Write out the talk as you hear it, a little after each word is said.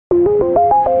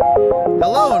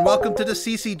Hello and welcome to the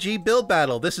CCG build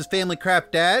battle. This is Family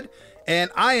Craft Dad,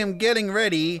 and I am getting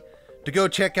ready to go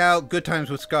check out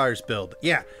GoodTimesWithScar's build.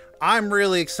 Yeah, I'm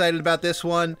really excited about this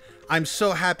one. I'm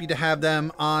so happy to have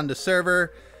them on the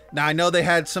server. Now, I know they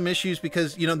had some issues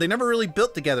because, you know, they never really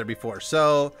built together before,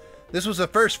 so this was a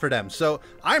first for them. So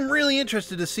I'm really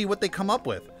interested to see what they come up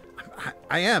with.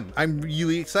 I'm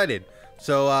really excited.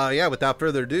 So, yeah, without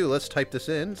further ado, let's type this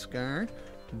in. Scar.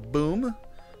 Boom.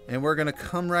 And we're going to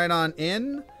come right on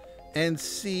in and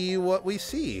see what we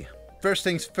see. First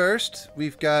things first,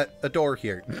 we've got a door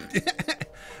here.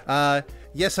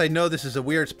 Yes, I know this is a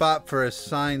weird spot for a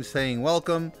sign saying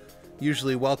welcome.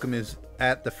 Usually welcome is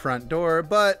at the front door,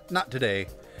 but not today.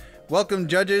 Welcome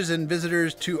judges and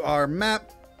visitors to our map.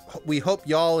 We hope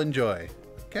y'all enjoy.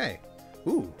 Okay.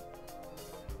 Ooh.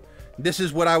 This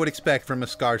is what I would expect from a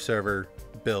Scar server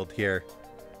build here.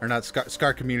 Or not,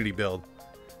 Scar community build.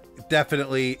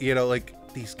 Definitely, you know, like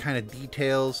these kind of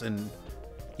details and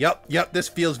yep, this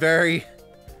feels very,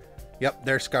 yep,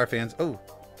 they're Scar fans. Oh,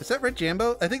 is that Red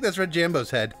Jambo? I think that's Red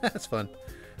Jambo's head. That's fun.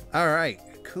 All right,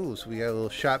 cool. So we got a little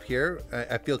shop here.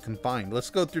 I feel confined. Let's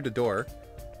go through the door.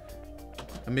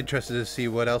 I'm interested to see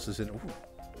what else is in.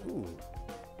 Ooh.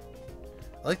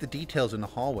 I like the details in the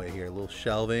hallway here. A little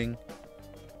shelving.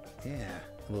 Yeah,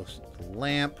 a little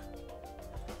lamp.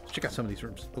 Let's check out some of these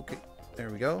rooms. Okay, there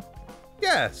we go.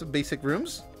 Yeah, some basic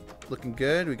rooms. Looking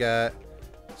good. We got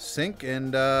sink and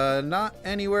not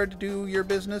anywhere to do your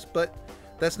business, but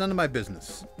that's none of my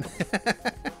business.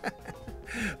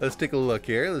 Let's take a look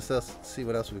here. Let's see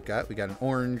what else we've got. We got an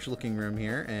orange looking room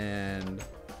here and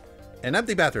an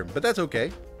empty bathroom, but that's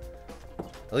okay.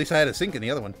 At least I had a sink in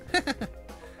the other one.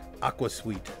 Aqua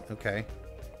suite. Okay.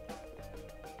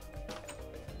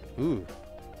 Ooh.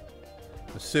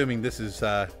 Assuming this is,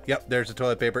 yep, there's the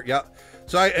toilet paper. Yep.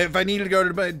 So if I needed to go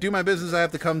to do my business, I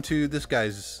have to come to this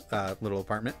guy's little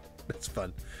apartment. That's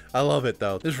fun. I love it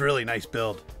though. This is a really nice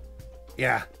build.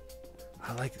 Yeah.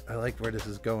 I like where this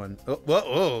is going. Oh,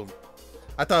 whoa.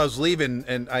 I thought I was leaving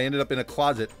and I ended up in a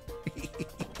closet.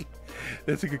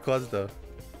 That's a good closet though.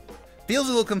 Feels a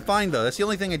little confined though. That's the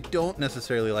only thing I don't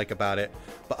necessarily like about it.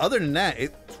 But other than that,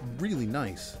 it's really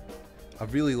nice. I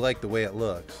really like the way it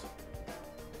looks.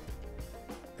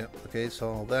 Yep, okay,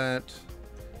 so all that.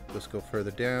 Let's go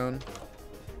further down.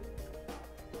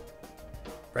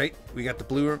 Right, we got the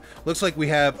blue room. Looks like we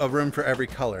have a room for every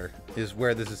color is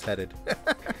where this is headed.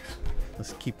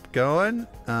 Let's keep going.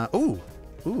 Ooh,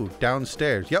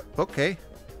 downstairs. Yep, okay.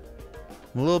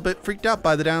 I'm a little bit freaked out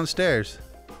by the downstairs.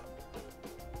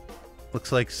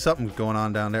 Looks like something's going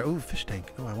on down there. Ooh, fish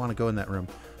tank. Oh, I want to go in that room.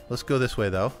 Let's go this way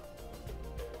though.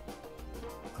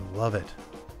 I love it.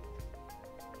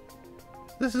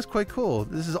 This is quite cool.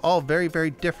 This is all very,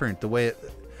 very different. The way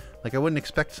it, like I wouldn't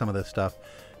expect some of this stuff.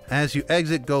 As you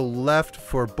exit, go left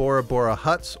for Bora Bora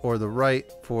huts or the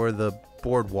right for the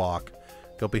boardwalk.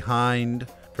 Go behind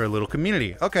for a little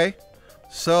community. Okay.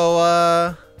 So,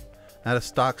 out of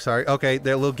stock, sorry. Okay,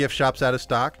 their little gift shop's out of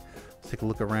stock. Let's take a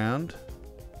look around.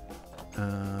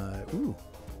 Ooh.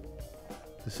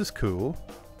 This is cool.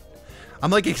 I'm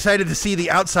like excited to see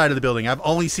the outside of the building. I've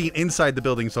only seen inside the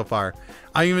building so far.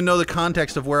 I don't even know the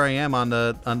context of where I am on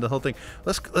the whole thing.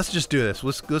 Let's just do this.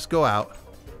 Let's go out.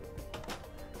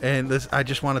 And I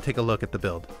just want to take a look at the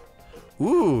build.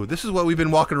 Ooh, this is what we've been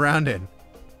walking around in.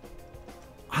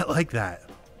 I like that.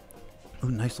 Ooh,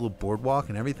 nice little boardwalk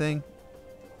and everything.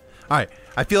 All right,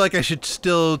 I feel like I should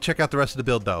still check out the rest of the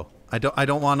build though. I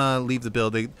don't want to leave the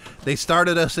build. They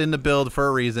started us in the build for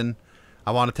a reason. I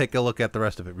want to take a look at the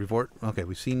rest of it. Report. Okay,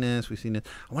 we've seen this. I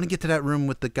want to get to that room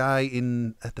with the guy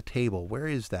at the table. Where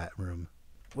is that room?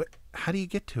 How do you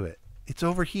get to it? It's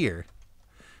over here.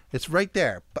 It's right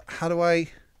there. But how do I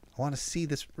want to see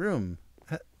this room?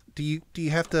 Do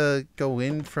you have to go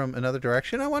in from another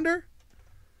direction, I wonder?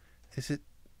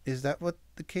 Is that what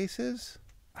the case is?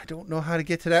 I don't know how to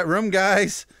get to that room,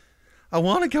 guys. I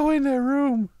want to go in that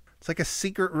room. It's like a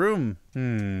secret room.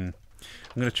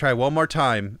 I'm going to try one more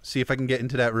time, see if I can get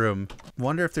into that room.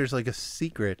 Wonder if there's like a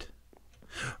secret.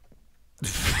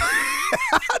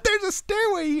 There's a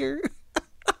stairway here.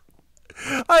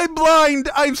 I'm blind.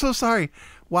 I'm so sorry.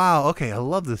 Wow. Okay. I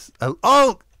love this.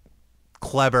 Oh,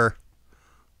 clever.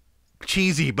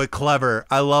 Cheesy, but clever.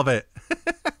 I love it.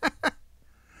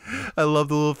 I love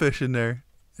the little fish in there.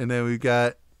 And then we've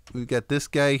got this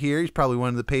guy here. He's probably one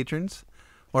of the patrons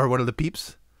or one of the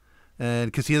peeps.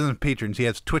 And because he doesn't have patrons, he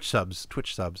has Twitch subs,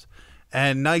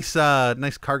 and nice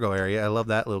cargo area. I love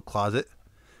that little closet.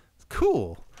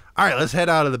 Cool. All right, let's head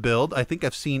out of the build. I think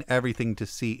I've seen everything to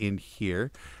see in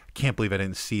here. Can't believe I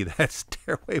didn't see that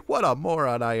stairway. What a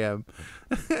moron I am.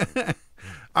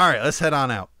 All right, let's head on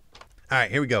out. All right,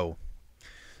 here we go.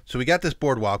 So we got this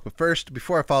boardwalk, but first,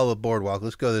 before I follow the boardwalk,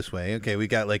 let's go this way. Okay, we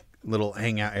got like a little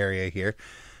hangout area here.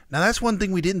 Now that's one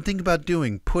thing we didn't think about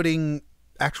doing, putting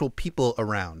actual people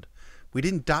around. We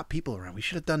didn't dot people around. We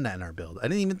should have done that in our build. I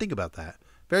didn't even think about that.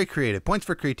 Very creative. Points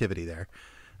for creativity there.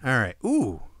 All right.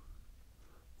 Ooh.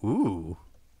 Ooh.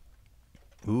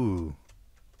 Ooh.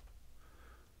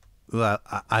 Ooh,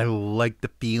 I like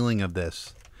the feeling of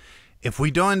this. If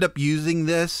we don't end up using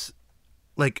this,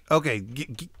 like, okay,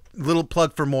 little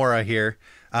plug for Mora here.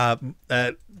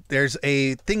 There's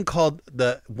a thing called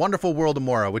the Wonderful World of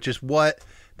Mora, which is what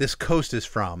this coast is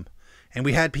from. And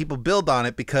we had people build on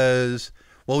it because,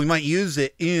 well, we might use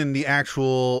it in the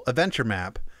actual adventure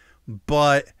map.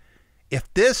 But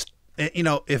if this, you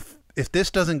know, if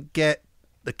this doesn't get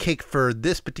the cake for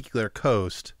this particular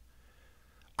coast,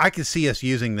 I could see us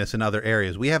using this in other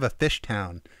areas. We have a fish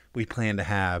town we plan to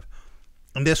have,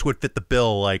 and this would fit the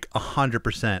bill like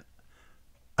 100%.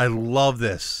 I love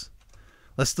this.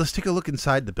 Let's take a look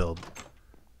inside the build.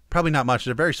 Probably not much.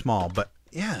 They're very small, but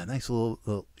yeah, nice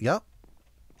little yup.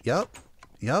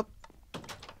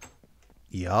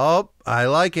 I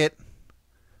like it.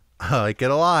 I like it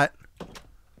a lot.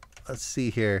 Let's see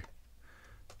here.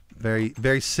 Very,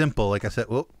 very simple. Like I said,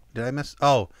 whoop, did I miss?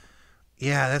 Oh,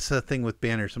 yeah, that's the thing with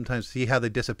banners. Sometimes, see how they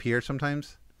disappear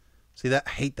sometimes? See that? I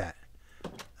hate that.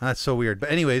 That's so weird.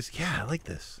 But anyways, yeah, I like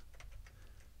this.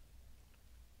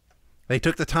 They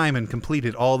took the time and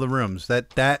completed all the rooms.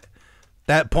 That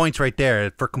points right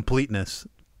there for completeness.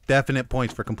 Definite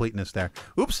points for completeness there.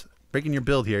 Oops, breaking your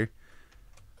build here.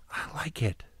 I like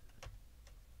it.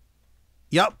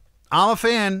 Yep, I'm a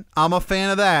fan. I'm a fan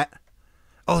of that.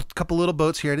 Oh, a couple little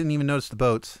boats here. I didn't even notice the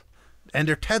boats. And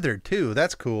they're tethered too.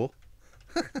 That's cool.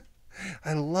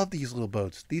 I love these little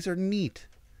boats. These are neat.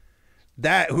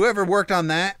 That, whoever worked on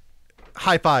that,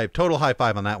 high five. Total high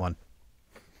five on that one.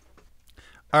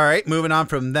 All right, moving on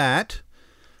from that.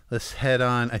 Let's head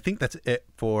on. I think that's it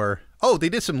for... Oh, they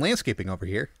did some landscaping over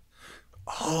here.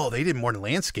 Oh, they did more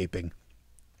landscaping.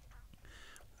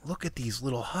 Look at these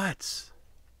little huts.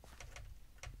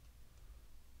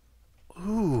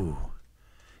 Ooh.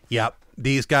 Yep,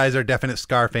 these guys are definite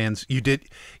Scar fans. You did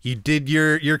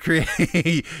your you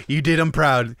did them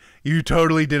proud. You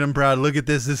totally did them proud. Look at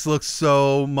this. This looks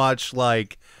so much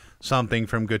like something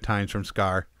from Good Times from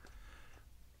Scar.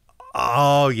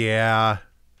 Oh yeah.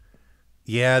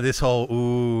 Yeah, this whole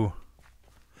ooh.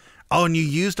 Oh, and you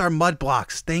used our mud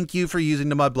blocks. Thank you for using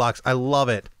the mud blocks. I love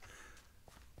it.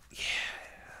 Yeah.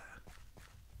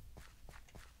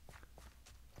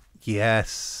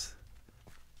 Yes.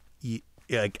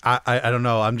 Yeah, I don't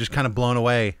know. I'm just kind of blown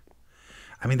away.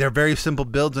 I mean, they're very simple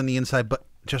builds on the inside, but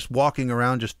just walking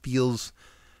around just feels,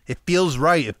 it feels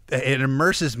right. It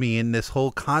immerses me in this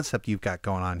whole concept you've got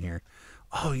going on here.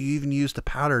 Oh, you even used the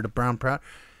powder, the brown powder.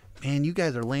 Man, you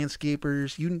guys are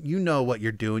landscapers. You know what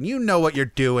you're doing. You know what you're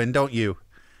doing, don't you?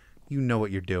 You know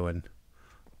what you're doing.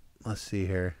 Let's see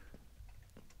here.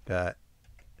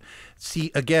 See,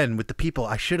 again, with the people,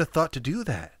 I should have thought to do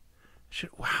that.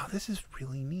 Wow, this is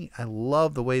really neat. I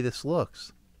love the way this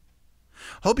looks.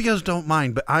 Hope you guys don't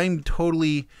mind, but I'm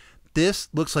totally... This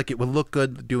looks like it would look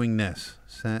good doing this.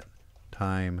 Set,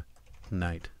 time,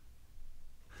 night.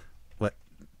 What?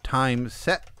 Time,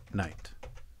 set, night.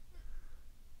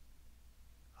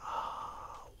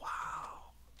 Oh, wow.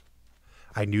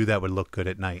 I knew that would look good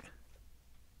at night.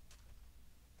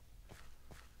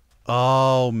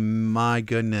 Oh, my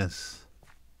goodness.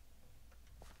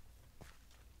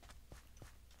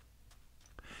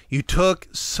 You took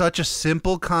such a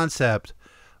simple concept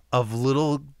of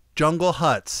little jungle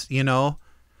huts, you know,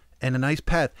 and a nice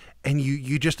path, and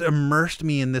you just immersed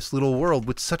me in this little world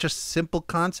with such a simple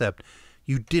concept.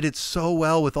 You did it so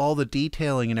well with all the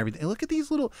detailing and everything. And look at these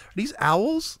little, are these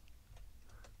owls?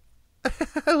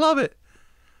 I love it.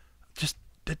 Just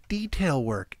the detail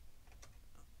work.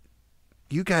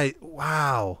 You guys,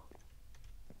 wow.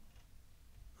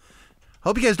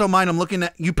 Hope you guys don't mind. I'm looking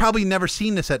at, you probably never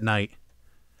seen this at night.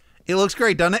 It looks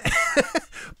great, doesn't it?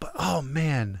 But, oh,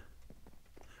 man.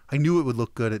 I knew it would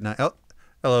look good at night. Oh,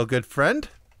 hello, good friend.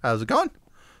 How's it going?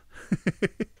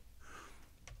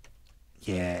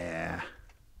 Yeah.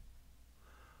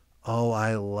 Oh,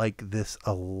 I like this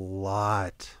a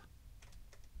lot.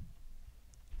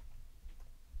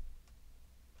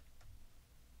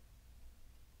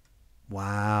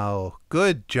 Wow.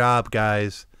 Good job,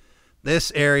 guys.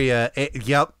 This area,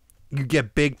 yep, you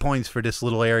get big points for this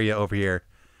little area over here.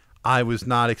 I was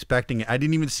not expecting it. I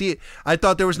didn't even see it. I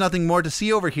thought there was nothing more to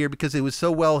see over here because it was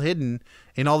so well hidden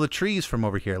in all the trees from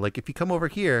over here. Like if you come over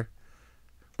here,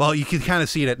 well, you can kind of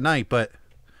see it at night, but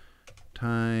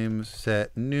Time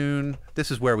set noon. This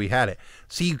is where we had it.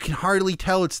 See, you can hardly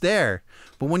tell it's there.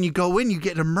 But when you go in, you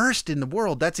get immersed in the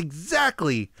world. That's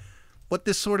exactly what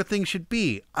this sort of thing should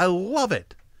be. I love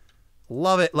it.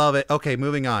 Love it, love it. Okay,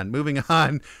 moving on. Moving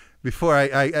on. Before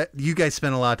you guys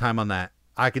spent a lot of time on that.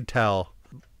 I could tell.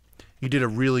 You did a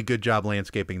really good job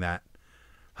landscaping that.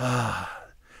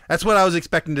 That's what I was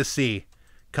expecting to see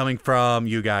coming from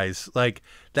you guys. Like,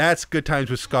 that's Good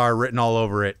Times with Scar written all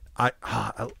over it. I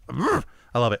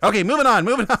love it. Okay, moving on.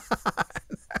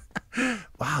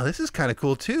 Wow, this is kind of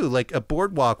cool too. Like a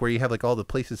boardwalk where you have like all the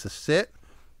places to sit.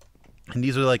 And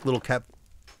these are like little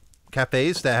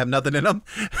cafes that have nothing in them.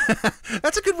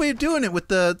 That's a good way of doing it with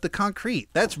the concrete.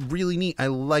 That's really neat. I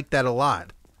like that a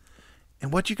lot.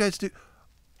 And what you guys do...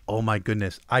 Oh my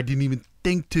goodness. I didn't even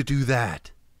think to do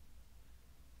that.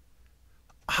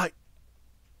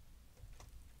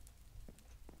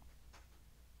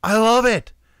 I love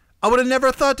it. I would have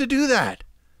never thought to do that.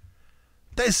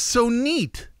 That is so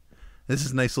neat. This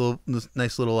is a nice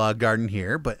little garden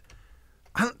here, but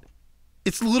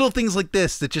it's little things like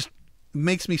this that just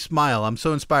makes me smile. I'm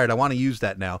so inspired. I want to use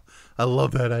that now. I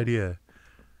love that idea.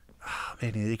 Oh,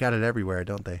 man, they got it everywhere,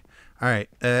 don't they? All right.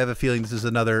 I have a feeling this is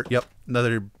another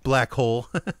black hole.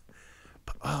 But,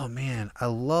 oh, man, I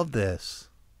love this.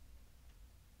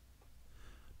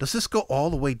 Does this go all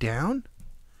the way down?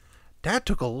 That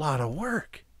took a lot of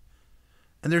work.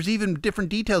 And there's even different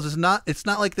details. It's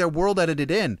not like they're world edited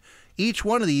in. Each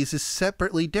one of these is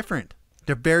separately different.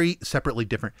 They're very separately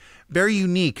different. Very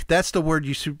unique. That's the word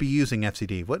you should be using,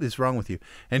 FCD. What is wrong with you?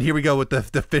 And here we go with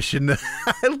the fish in the...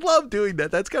 I love doing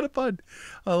that. That's kind of fun.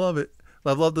 I love it.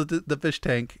 I love the fish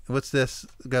tank. What's this?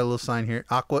 Got a little sign here.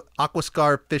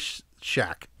 Aquascar Fish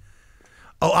Shack.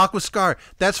 Oh, Aquascar.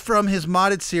 That's from his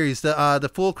modded series,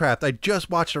 the Foolcraft. I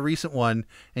just watched a recent one,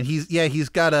 and he's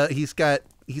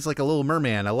like a little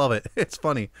merman. I love it. It's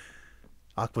funny.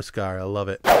 Aquascar, I love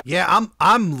it. Yeah,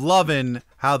 I'm loving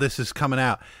how this is coming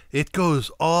out. It goes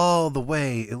all the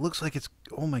way. It looks like it's,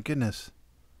 oh my goodness.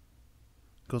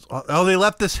 It goes all, oh, they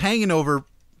left this hanging over.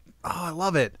 Oh, I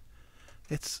love it.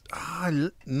 It's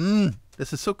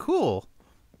this is so cool.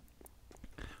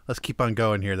 Let's keep on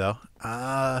going here though.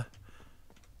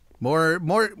 More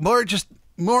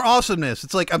awesomeness.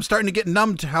 It's like I'm starting to get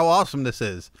numb to how awesome this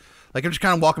is. Like I'm just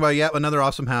kind of walking by, yep, another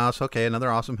awesome house. Okay, another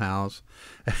awesome house.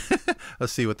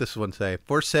 Let's see what this one say.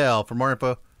 For sale. For more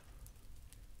info.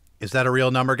 Is that a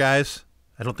real number, guys?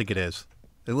 I don't think it is.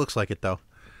 It looks like it though.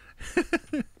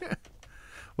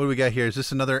 What do we got here? Is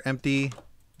this another empty?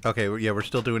 Okay, yeah, we're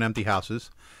still doing empty houses.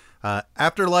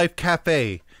 Afterlife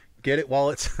Cafe. Get it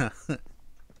while it's...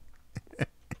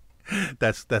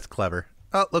 That's clever.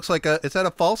 Oh, looks like is that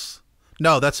a false?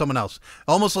 No, that's someone else.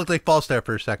 Almost looked like false there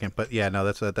for a second, but yeah, no,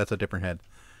 that's a different head.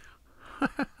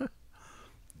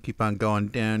 Keep on going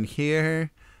down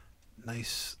here.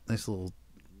 Nice little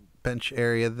bench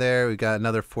area there. We got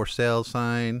another for sale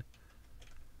sign.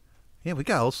 Yeah, we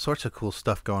got all sorts of cool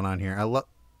stuff going on here. I love...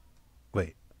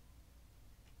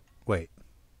 Wait.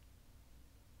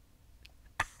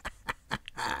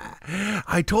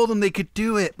 I told them they could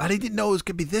do it, but I didn't know it was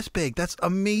going to be this big. That's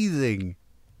amazing.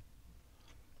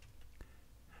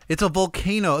 It's a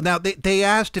volcano. Now, they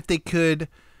asked if they could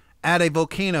add a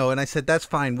volcano, and I said, that's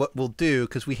fine. What we'll do,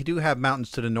 because we do have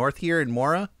mountains to the north here in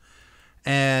Mora,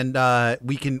 and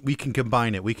we can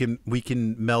combine it. We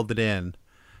can meld it in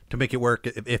to make it work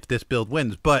if this build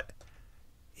wins. But,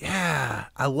 yeah,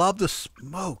 I love the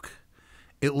smoke.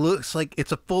 It looks like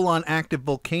it's a full-on active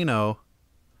volcano,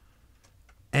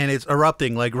 and it's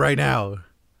erupting, like, right now.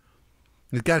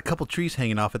 It's got a couple trees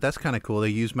hanging off it. That's kind of cool. They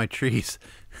used my trees.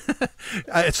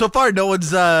 So far, no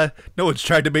one's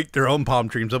tried to make their own palm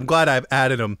trees. I'm glad I've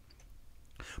added them.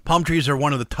 Palm trees are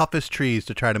one of the toughest trees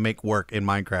to try to make work in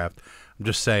Minecraft. I'm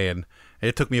just saying.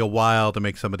 It took me a while to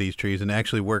make some of these trees, and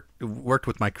actually worked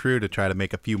with my crew to try to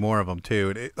make a few more of them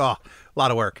too. A lot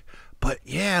of work. But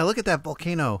yeah, look at that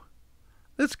volcano.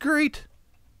 That's great.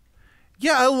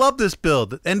 Yeah, I love this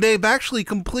build. And they've actually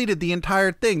completed the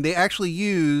entire thing. They actually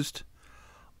used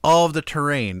all of the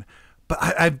terrain. But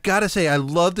I've got to say, I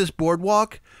love this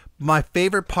boardwalk. My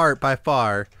favorite part by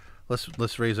far,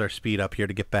 let's raise our speed up here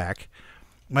to get back.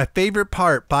 My favorite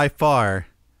part by far,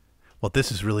 well,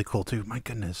 this is really cool too. My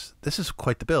goodness, this is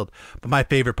quite the build. But my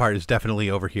favorite part is definitely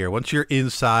over here. Once you're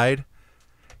inside,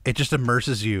 it just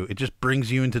immerses you. It just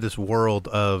brings you into this world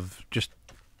of just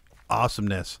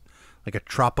awesomeness, like a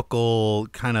tropical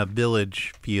kind of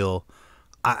village feel.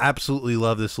 I absolutely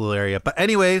love this little area. But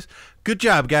anyways, good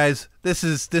job, guys. This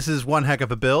is one heck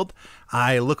of a build.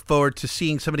 I look forward to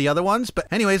seeing some of the other ones. But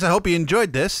anyways, I hope you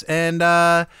enjoyed this. And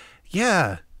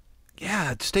yeah,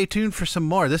 yeah, stay tuned for some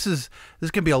more. This is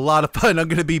gonna be a lot of fun. I'm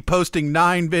gonna be posting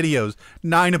 9 videos,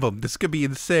 9 of them. This could be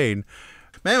insane.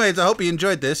 Anyways, I hope you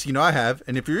enjoyed this. You know I have,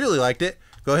 and if you really liked it,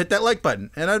 go hit that like button.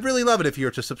 And I'd really love it if you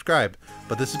were to subscribe.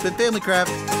 But this has been Family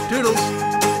Craft.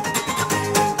 Doodles.